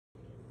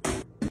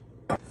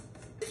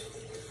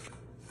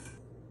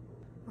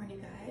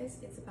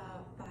It's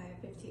about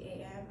 5:50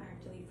 a.m. I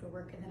have to leave for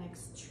work in the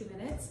next 2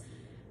 minutes.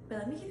 But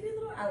let me give you a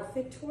little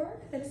outfit tour.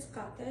 I just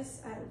got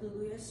this at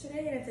Lulu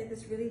yesterday, and it's like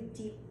this really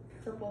deep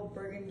purple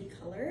burgundy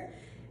color,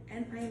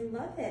 and I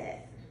love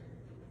it.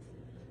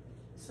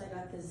 So I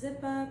got the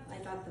zip up, I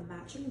got the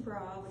matching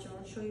bra, which I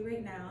want to show you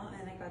right now,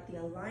 and I got the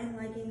Align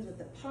leggings with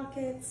the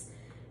pockets,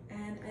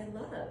 and I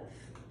love.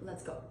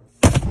 Let's go.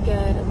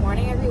 Good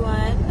morning,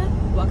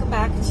 everyone. Welcome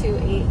back to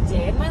a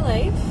day in my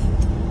life.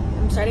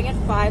 I'm starting at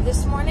 5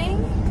 this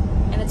morning,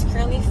 and it's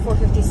currently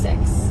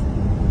 4:56.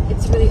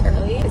 It's really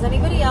early. Is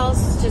anybody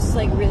else just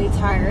like really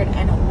tired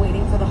and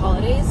waiting for the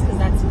holidays? Because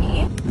that's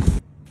me.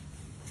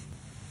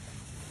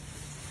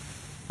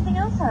 Anything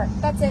else?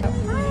 That's it. Hi.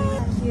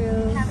 Thank you.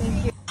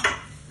 Thank you.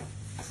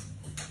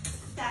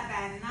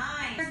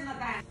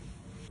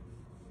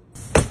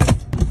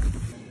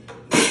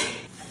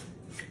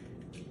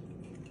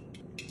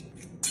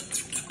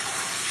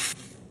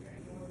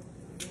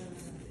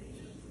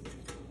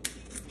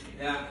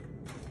 Yeah.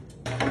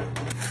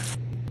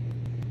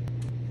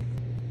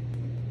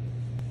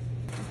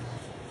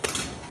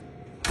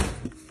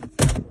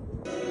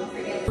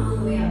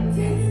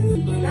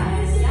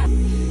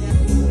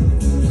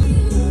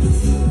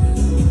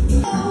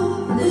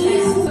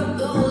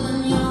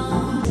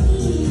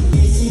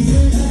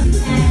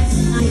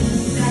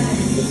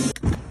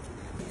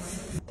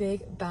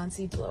 Big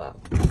bouncy blowout.